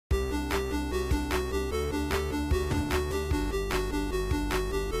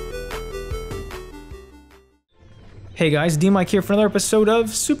Hey guys, DMic here for another episode of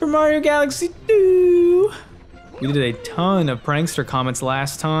Super Mario Galaxy 2. We did a ton of prankster comments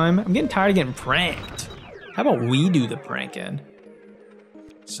last time. I'm getting tired of getting pranked. How about we do the pranking?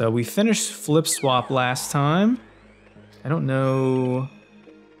 So we finished Flip Swap last time. I don't know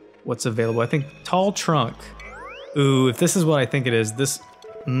what's available. I think Tall Trunk. Ooh, if this is what I think it is, this...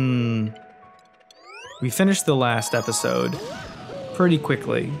 We finished the last episode pretty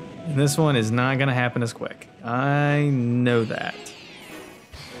quickly. And this one is not gonna happen as quick. I know that.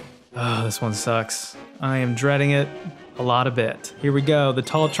 Oh, this one sucks. I am dreading it a lot a bit. Here we go, the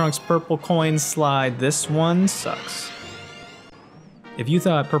Tall Trunk's purple coin slide. This one sucks. If you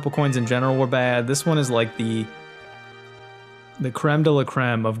thought purple coins in general were bad, this one is like the creme de la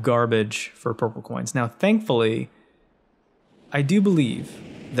creme of garbage for purple coins. Now, thankfully, I do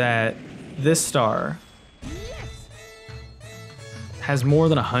believe that this star has more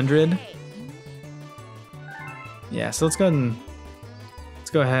than 100. Yeah, so let's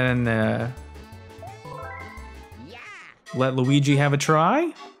go ahead and let Luigi have a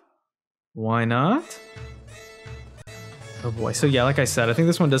try. Why not? Oh boy, so yeah, like I said, I think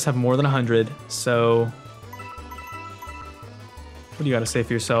this one does have more than 100, so... What do you gotta say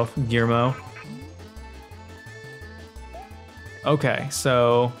for yourself, Guillermo? Okay,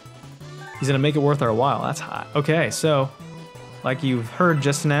 so... He's gonna make it worth our while, that's hot. Okay, so... Like you've heard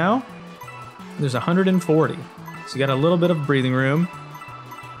just now, there's 140. So you got a little bit of breathing room.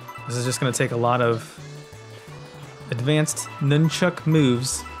 This is just gonna take a lot of advanced nunchuck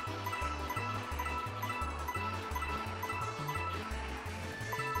moves.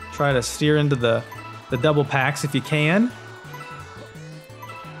 Try to steer into the double packs if you can.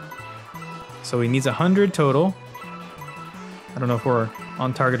 So he needs 100 total. I don't know if we're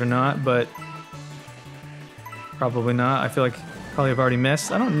on target or not, but probably not. I feel like probably have already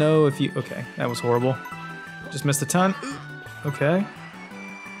missed. I don't know if you... Okay, that was horrible. Just missed a ton. Okay.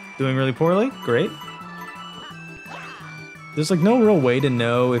 Doing really poorly. Great. There's like no real way to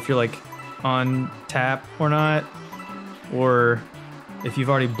know if you're like on tap or not, or if you've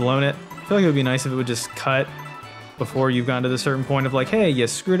already blown it. I feel like it would be nice if it would just cut before you've gotten to the certain point of like, hey, you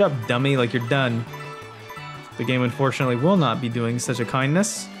screwed up, dummy, like you're done. The game unfortunately will not be doing such a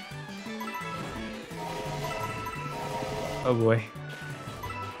kindness. Oh boy.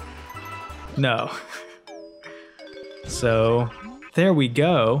 No. So, there we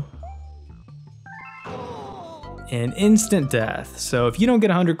go. An instant death. So if you don't get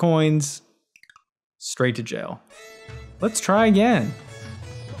 100 coins, straight to jail. Let's try again.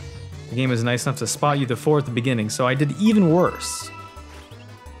 The game is nice enough to spot you the 4 at the beginning, so I did even worse.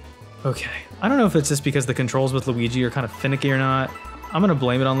 Okay, I don't know if it's just because the controls with Luigi are kind of finicky or not. I'm gonna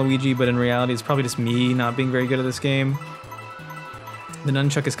blame it on Luigi, but in reality it's probably just me not being very good at this game. The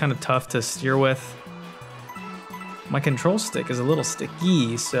nunchuck is kind of tough to steer with. My control stick is a little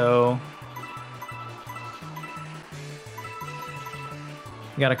sticky, so...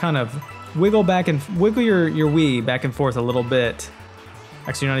 You gotta kind of wiggle your Wii back and forth a little bit.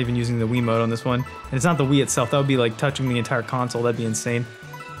 Actually, you're not even using the Wii mode on this one. And it's not the Wii itself, that would be like touching the entire console, that'd be insane.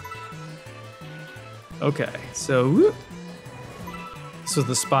 Okay, so... Whoop. This was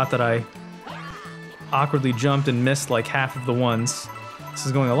the spot that I awkwardly jumped and missed like half of the ones. This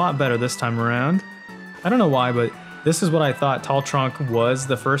is going a lot better this time around. I don't know why, but this is what I thought Tall Trunk was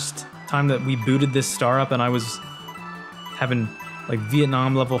the first time that we booted this star up, and I was having like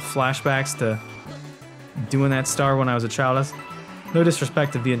Vietnam level flashbacks to doing that star when I was a child. No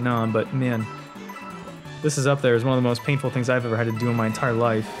disrespect to Vietnam, but man, this is up there as one of the most painful things I've ever had to do in my entire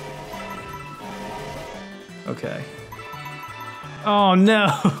life. Okay. Oh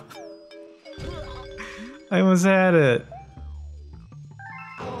no! I almost had it.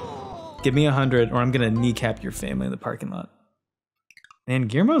 Give me 100 or I'm gonna kneecap your family in the parking lot. Man,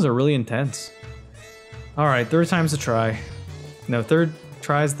 Guillermo's are really intense. Alright, third time's a try. No, third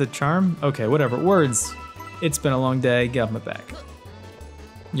try's the charm? Okay, whatever. Words. It's been a long day, get off my back.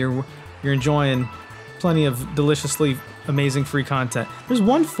 You're enjoying plenty of deliciously amazing free content. There's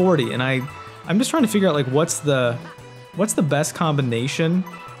 140 and I'm just trying to figure out like what's the best combination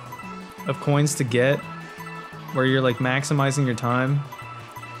of coins to get where you're like maximizing your time.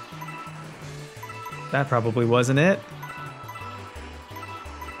 That probably wasn't it.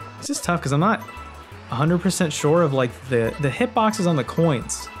 It's just tough because I'm not 100% sure of like the hitboxes on the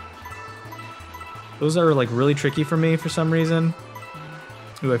coins. Those are like really tricky for me for some reason.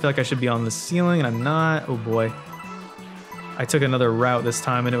 Ooh, I feel like I should be on the ceiling and I'm not. Oh boy. I took another route this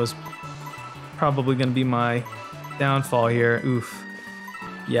time and it was probably gonna be my downfall here. Oof.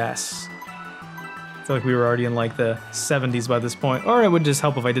 Yes. I feel like we were already in like the 70s by this point. Or it would just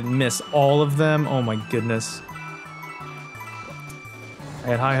help if I didn't miss all of them. Oh my goodness. I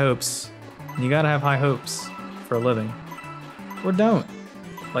had high hopes. You gotta have high hopes for a living. Or don't,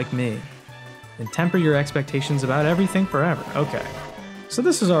 like me. And temper your expectations about everything forever. Okay. So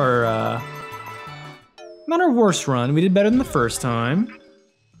this is our, not our worst run. We did better than the first time.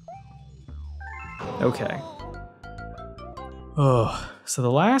 Okay. Oh, so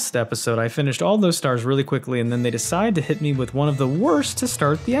the last episode, I finished all those stars really quickly, and then they decide to hit me with one of the worst to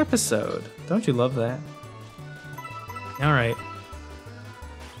start the episode. Don't you love that? All right.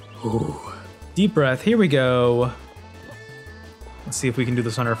 Ooh. Deep breath, here we go. Let's see if we can do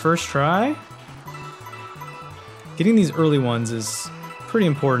this on our first try. Getting these early ones is pretty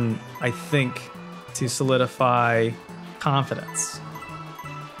important, I think, to solidify confidence.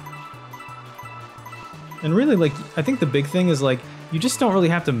 And really, like, I think the big thing is, like, you just don't really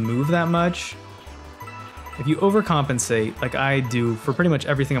have to move that much. If you overcompensate, like I do for pretty much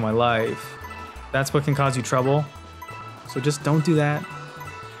everything in my life, that's what can cause you trouble. So just don't do that.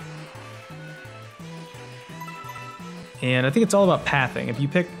 And I think it's all about pathing. If you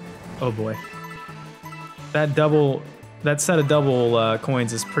pick, oh boy, that set of double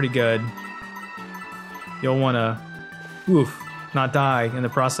coins is pretty good. You'll want to, not die in the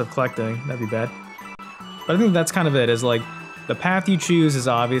process of collecting. That'd be bad. But I think that's kind of it, is like, the path you choose is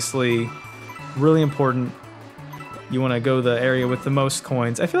obviously really important. You want to go the area with the most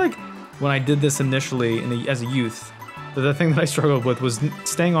coins. I feel like when I did this initially as a youth, the thing that I struggled with was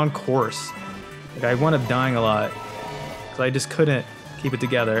staying on course. Like, I wound up dying a lot because I just couldn't keep it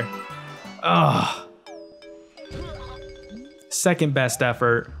together. Ugh. Second best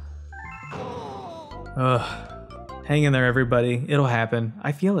effort. Ugh. Hang in there, everybody. It'll happen.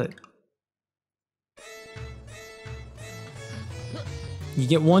 I feel it. You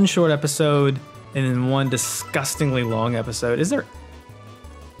get one short episode and then one disgustingly long episode. Is there?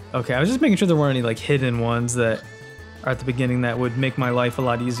 Okay, I was just making sure there weren't any like hidden ones that are at the beginning that would make my life a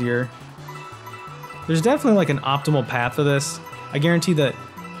lot easier. There's definitely like an optimal path for this. I guarantee that,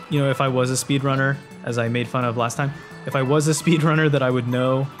 you know, if I was a speedrunner, as I made fun of last time, if I was a speedrunner, that I would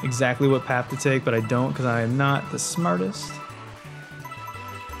know exactly what path to take, but I don't because I am not the smartest.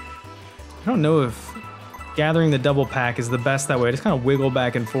 I don't know if gathering the double pack is the best that way. I just kind of wiggle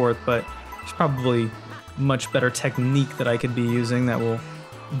back and forth, but there's probably much better technique that I could be using that will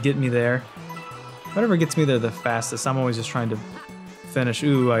get me there. Whatever gets me there the fastest. I'm always just trying to finish.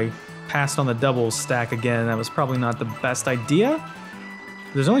 Ooh, I passed on the double stack again. That was probably not the best idea.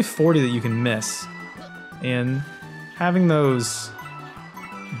 There's only 40 that you can miss. And having those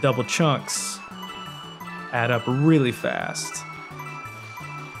double chunks add up really fast.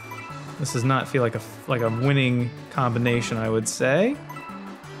 This does not feel like a winning combination, I would say.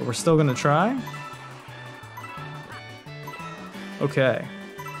 But we're still gonna try. Okay.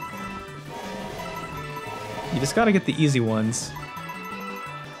 You just gotta get the easy ones.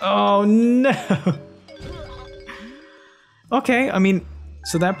 Oh no! Okay, I mean,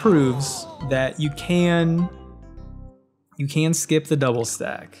 so that proves that you can skip the double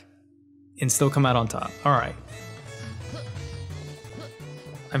stack and still come out on top. All right.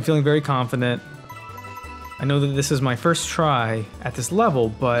 I'm feeling very confident. I know that this is my first try at this level,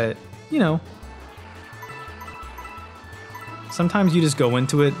 but, you know, sometimes you just go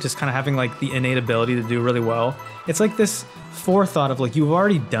into it just kind of having like the innate ability to do really well. It's like this forethought of like, you've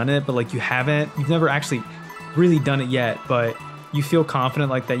already done it, but like you've never actually really done it yet, but you feel confident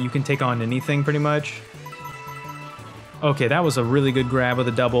like that you can take on anything pretty much. Okay, that was a really good grab of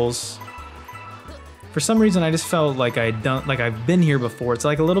the doubles. For some reason, I just felt like I've been here before. It's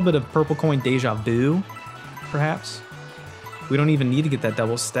like a little bit of purple coin deja vu, perhaps. We don't even need to get that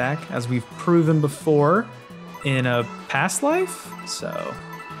double stack, as we've proven before in a past life. So,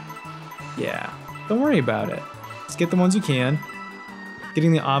 yeah, don't worry about it. Just get the ones you can.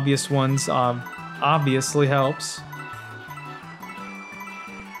 Getting the obvious ones obviously helps.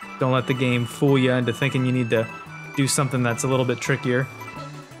 Don't let the game fool you into thinking you need to do something that's a little bit trickier.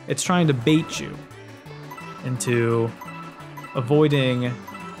 It's trying to bait you into avoiding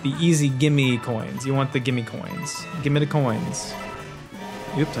the easy gimme coins. You want the gimme coins. Give me the coins.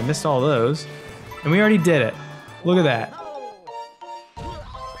 Oops, I missed all those. And we already did it. Look at that.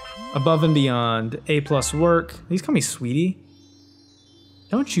 Above and beyond. A+ work. Please call me sweetie.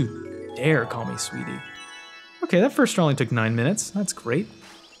 Don't you dare call me sweetie. Okay, that first only took 9 minutes. That's great.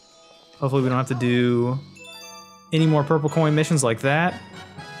 Hopefully we don't have to do any more purple coin missions like that.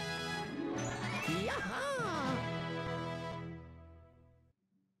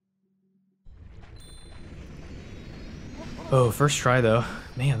 Oh, first try though.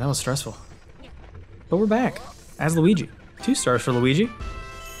 Man, that was stressful. But we're back as Luigi. 2 stars for Luigi.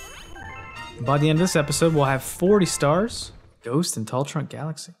 By the end of this episode, we'll have 40 stars. Ghost in Tall Trunk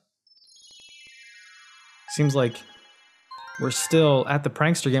Galaxy. Seems like we're still at the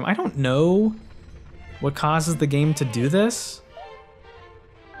prankster game. I don't know what causes the game to do this.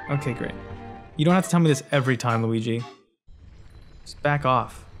 Okay, great. You don't have to tell me this every time, Luigi. Just back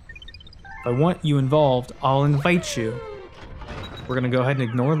off. If I want you involved, I'll invite you. We're gonna go ahead and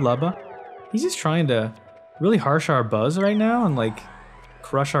ignore Lubba. He's just trying to really harsh our buzz right now and like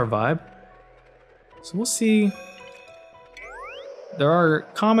crush our vibe. So we'll see. There are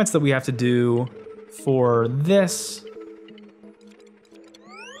comments that we have to do for this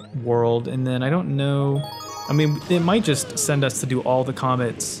world, and then I don't know. I mean, it might just send us to do all the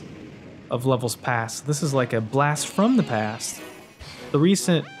comments of levels past. This is like a blast from the past. The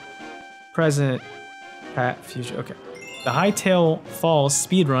recent, present, future. Okay. The Hightail Falls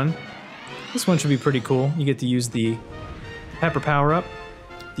speedrun. This one should be pretty cool. You get to use the pepper power-up,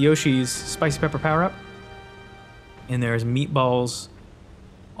 the Yoshi's spicy pepper power-up, and there's meatballs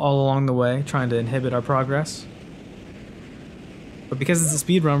all along the way trying to inhibit our progress. But because it's a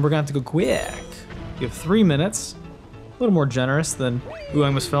speedrun, we're gonna have to go quick. You have 3 minutes. A little more generous than, ooh, I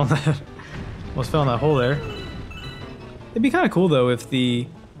almost fell in that hole there. It'd be kind of cool though if the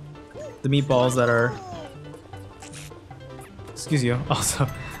meatballs that are, excuse you, also,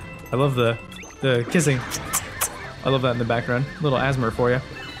 I love the kissing. I love that in the background. A little asthma for you.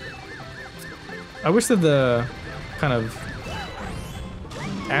 I wish that the kind of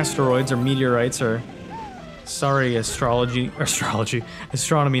asteroids or meteorites or astronomy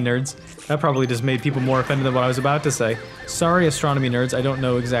nerds. That probably just made people more offended than what I was about to say. Sorry, astronomy nerds. I don't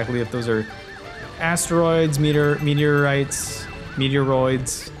know exactly if those are asteroids, meteorites,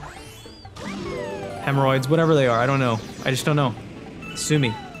 meteoroids, hemorrhoids, whatever they are. I don't know. I just don't know. Sue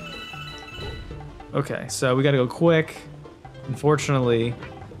me. Okay, so we gotta go quick. Unfortunately,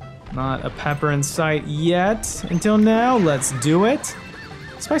 not a pepper in sight yet. Until now, let's do it.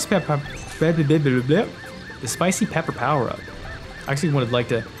 Spicy pepper. The spicy pepper power-up. I actually would like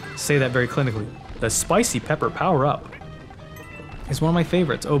to say that very clinically. The spicy pepper power-up is one of my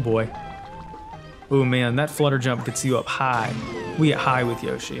favorites. Oh boy. Oh man, that flutter jump gets you up high. We get high with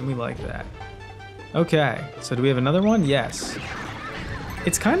Yoshi, and we like that. Okay, so do we have another one? Yes.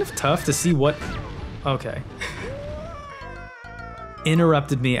 It's kind of tough to see what... Okay.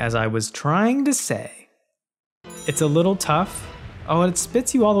 Interrupted me as I was trying to say. It's a little tough. Oh, and it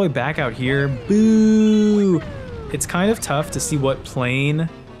spits you all the way back out here. Boo! It's kind of tough to see what plane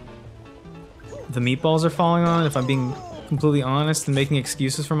the meatballs are falling on, if I'm being completely honest and making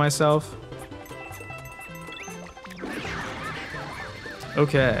excuses for myself.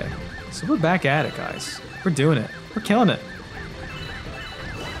 Okay, so we're back at it, guys. We're doing it. We're killing it.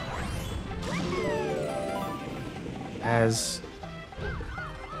 As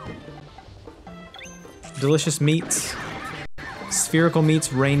delicious meats, spherical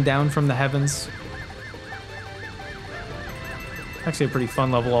meats rain down from the heavens. Actually a pretty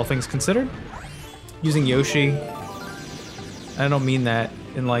fun level, all things considered. Using Yoshi, I don't mean that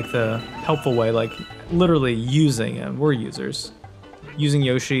in like the helpful way, like literally using him. We're users. Using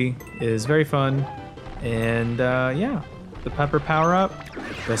Yoshi is very fun, and yeah, the pepper power-up,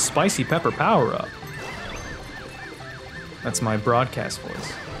 the spicy pepper power-up. That's my broadcast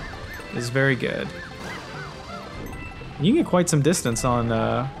voice. Is very good. You can get quite some distance on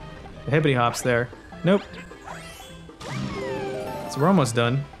the hippity hops there. Nope. So we're almost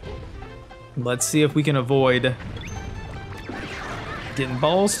done. Let's see if we can avoid getting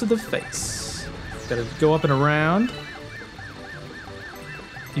balls to the face. Gotta go up and around.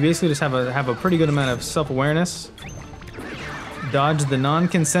 You basically just have a pretty good amount of self-awareness. Dodge the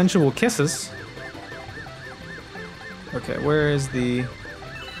non-consensual kisses. Okay, where is the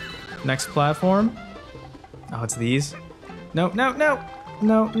next platform? Oh, it's these. No, no, no,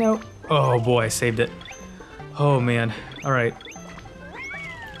 no, no. Oh boy, I saved it. Oh man, all right.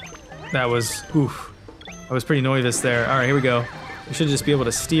 That was, oof. I was pretty nervous there. All right, here we go. We should just be able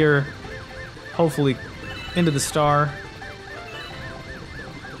to steer, hopefully, into the star.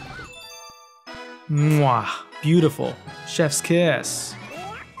 Mwah, beautiful. Chef's kiss.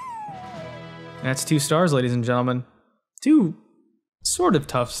 That's 2 stars, ladies and gentlemen. 2 sort of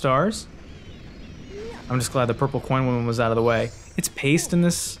tough stars. I'm just glad the purple coin one was out of the way. It's paced in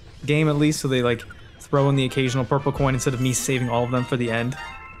this game at least, so they like throw in the occasional purple coin instead of me saving all of them for the end,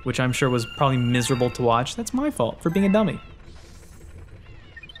 which I'm sure was probably miserable to watch. That's my fault for being a dummy.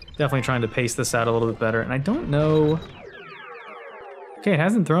 Definitely trying to pace this out a little bit better, and I don't know... Okay, it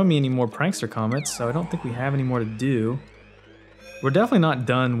hasn't thrown me any more prankster comments, so I don't think we have any more to do. We're definitely not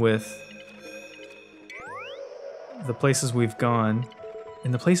done with the places we've gone,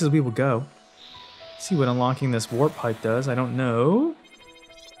 and the places we will go. See what unlocking this warp pipe does. I don't know.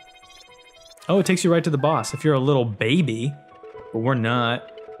 Oh, it takes you right to the boss if you're a little baby. But we're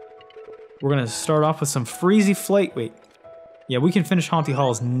not. We're gonna start off with some Freezy Flake. Wait. Yeah, we can finish Haunty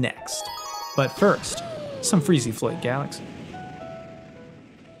Halls next. But first, some Freezy Flake Galaxy.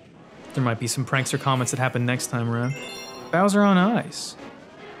 There might be some prankster comments that happen next time around. Bowser on Ice.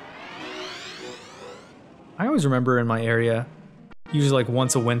 I always remember in my area, usually like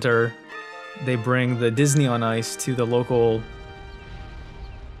once a winter, they bring the Disney on Ice to the local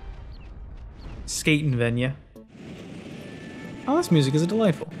skating venue. Oh, this music is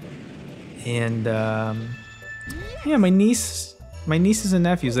delightful. And yeah, my nieces and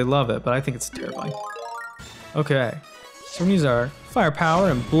nephews, they love it, but I think it's terrifying. Okay, so we're gonna use our firepower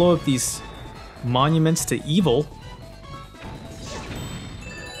and blow up these monuments to evil.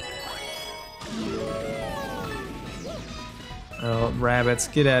 Oh, rabbits,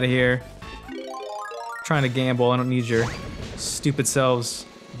 get out of here. Trying to gamble, I don't need your stupid selves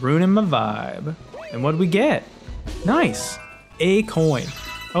ruining my vibe. And what did we get? Nice, a coin.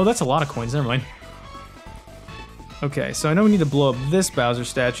 Oh, that's a lot of coins, never mind. Okay, so I know we need to blow up this Bowser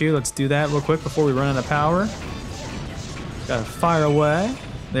statue. Let's do that real quick before we run out of power. Gotta fire away.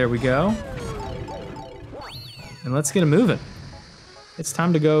 There we go. And let's get it moving. It's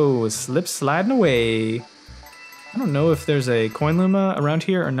time to go slip sliding away. I don't know if there's a coin Luma around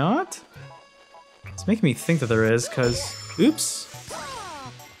here or not. It's making me think that there is, cause, oops.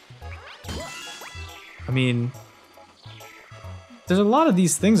 I mean, there's a lot of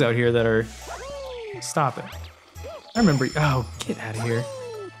these things out here that are, stop it. I remember, oh, get out of here.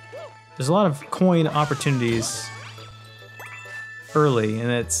 There's a lot of coin opportunities early, and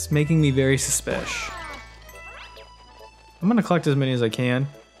it's making me very suspicious. I'm gonna collect as many as I can.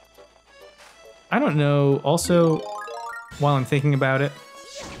 I don't know, also, while I'm thinking about it,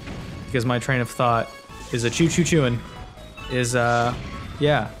 because my train of thought is a choo-choo-chewing, is,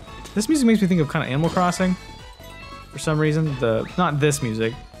 yeah. This music makes me think of kind of Animal Crossing, for some reason. Not this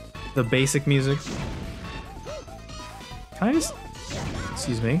music, the basic music. Can I just,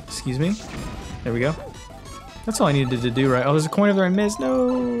 excuse me. There we go. That's all I needed to do, right? Oh, there's a coin over there I missed,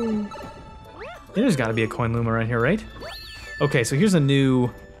 no. There's gotta be a coin Luma around here, right? Okay, so here's a new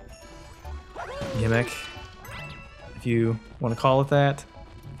gimmick, if you want to call it that.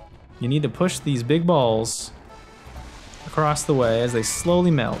 You need to push these big balls across the way as they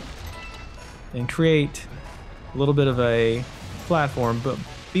slowly melt and create a little bit of a platform, but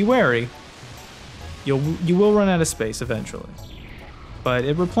be wary. You will run out of space eventually, but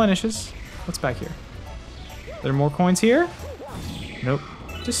it replenishes. What's back here? There are more coins here? Nope,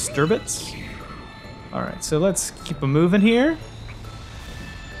 just sturbits. All right, so let's keep them moving here.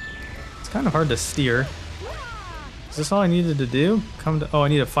 It's kind of hard to steer. Is this all I needed to do? Oh, I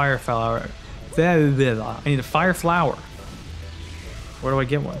need a fire flower. I need a fire flower. Where do I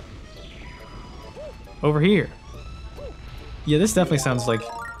get one? Over here. Yeah, this definitely sounds like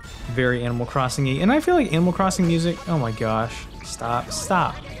very Animal Crossing-y. And I feel like Animal Crossing music, oh my gosh.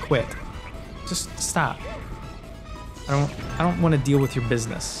 Stop, quit. Just stop. I don't want to deal with your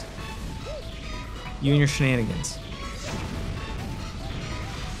business. You and your shenanigans.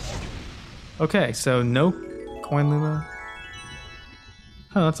 Okay, so no coin Luma.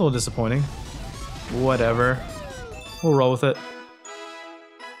 Oh, that's a little disappointing. Whatever. We'll roll with it.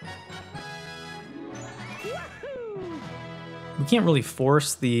 We can't really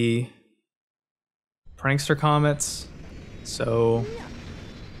force the prankster comments, so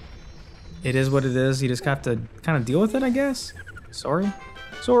it is what it is. You just have to kind of deal with it, I guess. Sorry.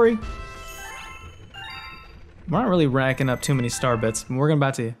 We're not really racking up too many star bits, but we're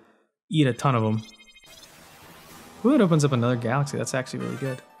about to eat a ton of them. Ooh, it opens up another galaxy. That's actually really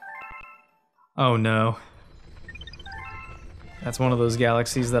good. Oh no. That's one of those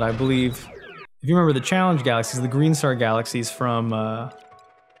galaxies that I believe, if you remember the challenge galaxies, the green star galaxies from,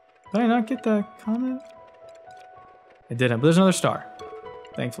 did I not get the comment? I didn't, but there's another star,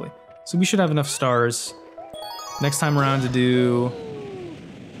 thankfully. So we should have enough stars next time around to do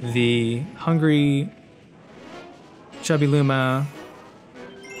the hungry chubby Luma.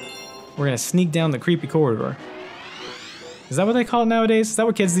 We're gonna sneak down the creepy corridor. Is that what they call it nowadays? Is that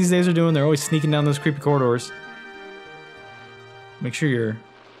what kids these days are doing? They're always sneaking down those creepy corridors. Make sure you're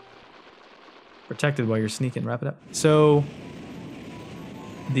protected while you're sneaking. Wrap it up. So,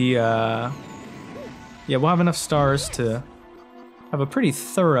 yeah, we'll have enough stars to have a pretty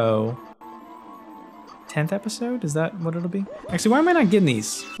thorough 10th episode? Is that what it'll be? Actually, why am I not getting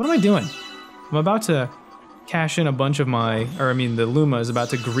these? What am I doing? I'm about to cash in a bunch of my, the Luma is about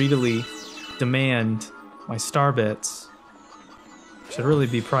to greedily demand my star bits. Should really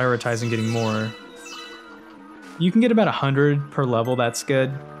be prioritizing getting more You can get about 100 per level. That's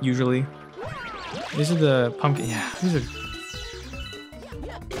good, usually. These are the pumpkin. Yeah, these are...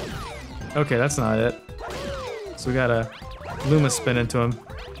 Okay, that's not it. So we gotta Luma spin into him.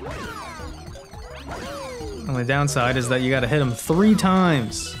 Only downside is that you gotta hit them 3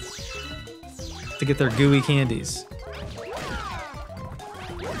 times to get their gooey candies.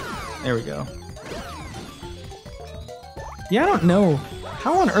 There we go. Yeah, I don't know.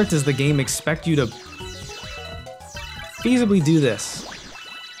 How on earth does the game expect you to feasibly do this?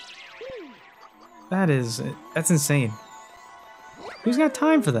 That's insane. Who's got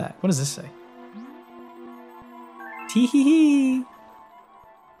time for that? What does this say? Tee hee hee.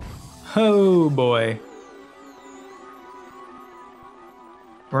 Oh boy.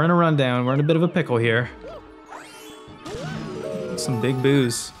 We're in a rundown. We're in a bit of a pickle here. Some big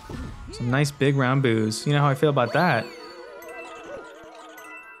boos. Some nice big round boos. You know how I feel about that.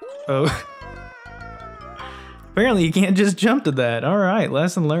 Oh. Apparently you can't just jump to that. All right,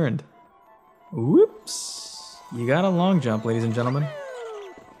 lesson learned. Whoops. You got a long jump, ladies and gentlemen.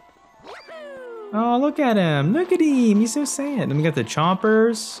 Oh, look at him. Look at him. He's so sad. And we got the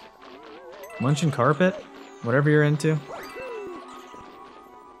chompers. Munching carpet. Whatever you're into.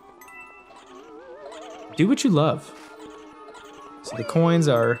 Do what you love. So the coins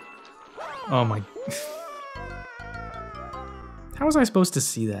are... Oh my... How was I supposed to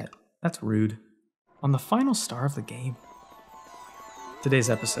see that? That's rude. On the final star of the game. Today's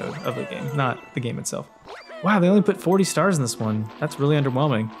episode of the game, not the game itself. Wow, they only put 40 stars in this one. That's really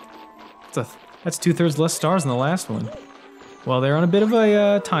underwhelming. That's 2/3 less stars than the last one. Well, they're on a bit of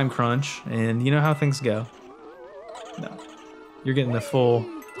a time crunch, and you know how things go. No, you're getting the full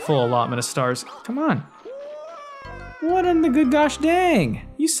allotment of stars. Come on. What in the good gosh dang?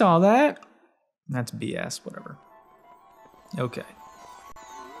 You saw that? That's BS, whatever. Okay.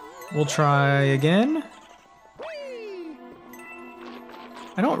 We'll try again.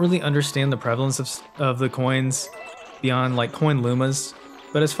 I don't really understand the prevalence of the coins beyond like coin lumas,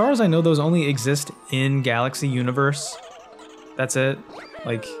 but as far as I know, those only exist in Galaxy Universe. That's it.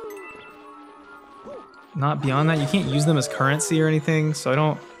 Like, not beyond that. You can't use them as currency or anything, so I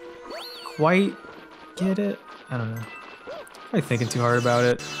don't quite get it. I don't know. Probably thinking too hard about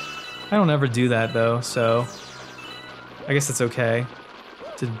it. I don't ever do that though, so I guess it's okay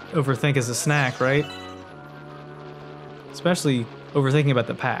to overthink as a snack, right? Especially overthinking about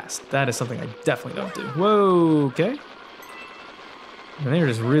the past. That is something I definitely don't do. Whoa, okay. And they're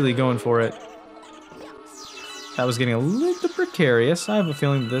just really going for it. That was getting a little precarious. I have a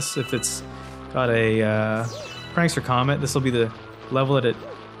feeling this, if it's got a Prankster Comet, this will be the level that it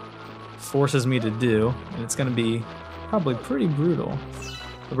forces me to do. And it's gonna be probably pretty brutal.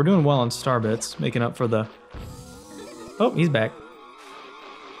 But we're doing well on star bits, making up for the... Oh, he's back.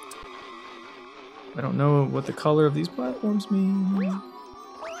 I don't know what the color of these platforms mean.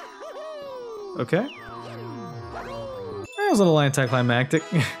 Okay. That was a little anticlimactic.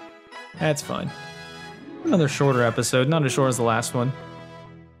 That's fine. Another shorter episode, not as short as the last one.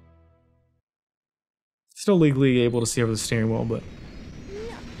 Still legally able to see over the steering wheel, but...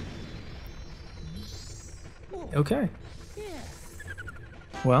 Okay.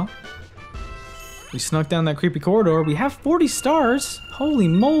 Well, we snuck down that creepy corridor. We have 40 stars. Holy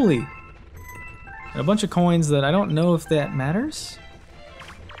moly. And a bunch of coins that I don't know if that matters.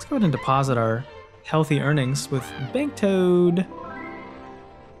 Let's go ahead and deposit our healthy earnings with Bank Toad.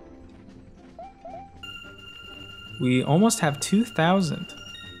 We almost have 2,000.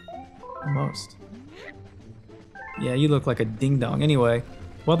 Almost. Yeah, you look like a ding-dong. Anyway,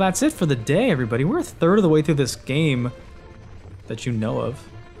 well, that's it for the day, everybody. We're a third of the way through this game that you know of.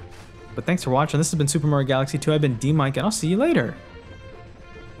 But thanks for watching. This has been Super Mario Galaxy 2. I've been DMic, and I'll see you later.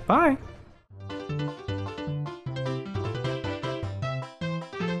 Bye.